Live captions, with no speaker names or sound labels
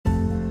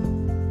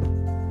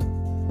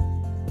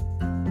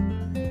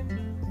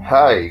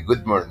Hi,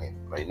 good morning.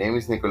 My name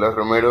is Nicolas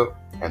Romero,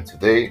 and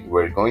today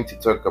we're going to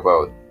talk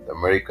about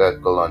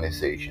American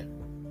colonization.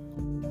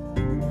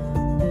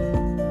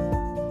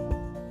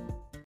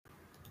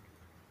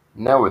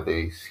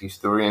 Nowadays,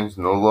 historians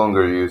no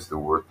longer use the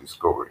word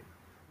discovery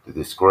to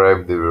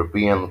describe the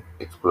European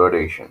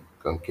exploration,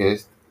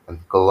 conquest,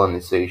 and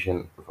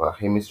colonization of a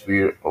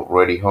hemisphere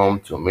already home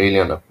to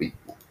millions of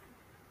people.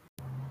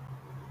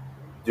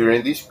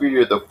 During this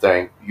period of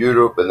time,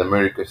 Europe and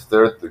America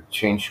started to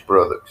exchange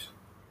products.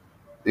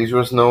 This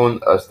was known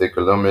as the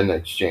Columbian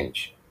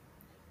Exchange.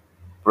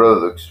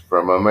 Products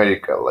from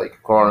America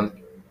like corn,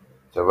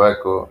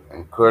 tobacco,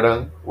 and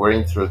cotton were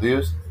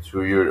introduced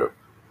to Europe,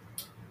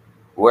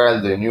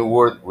 while the New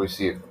World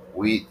received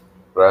wheat,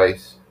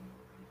 rice,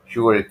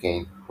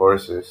 sugarcane,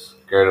 horses,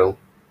 cattle,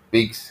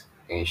 pigs,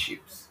 and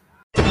sheep.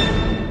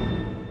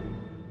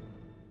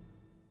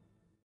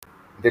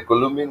 The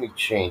Columbian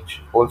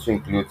Exchange also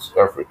includes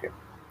Africa.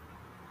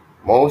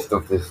 Most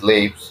of the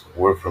slaves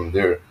were from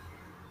there.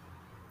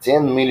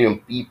 10 million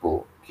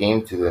people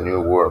came to the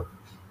New World,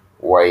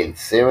 while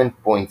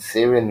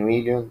 7.7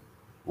 million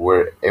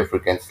were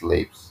African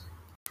slaves.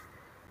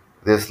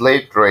 The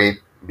slave trade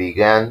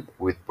began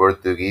with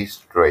Portuguese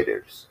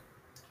traders,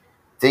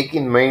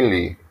 taking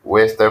mainly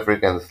West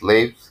African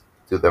slaves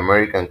to the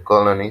American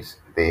colonies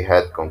they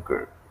had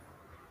conquered.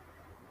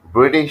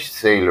 British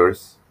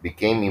sailors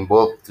became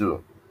involved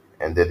too,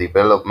 and the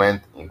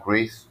development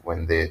increased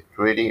when the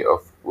Treaty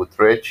of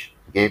Utrecht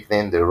gave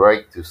them the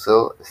right to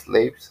sell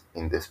slaves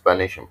in the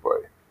Spanish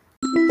Empire.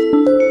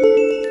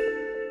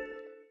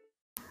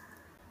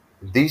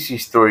 This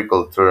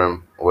historical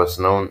term was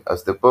known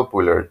as the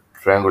popular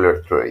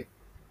triangular trade.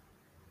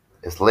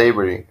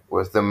 Slavery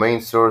was the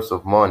main source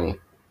of money,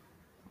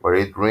 but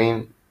it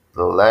ruined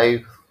the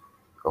lives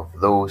of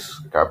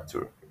those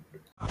captured.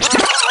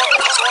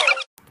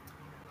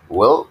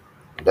 Well,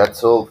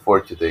 that's all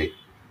for today.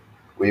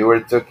 We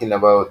were talking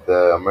about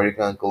the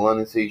American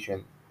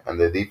colonization and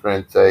the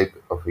different type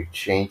of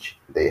exchange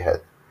they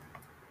had.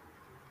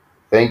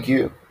 Thank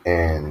you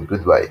and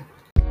goodbye.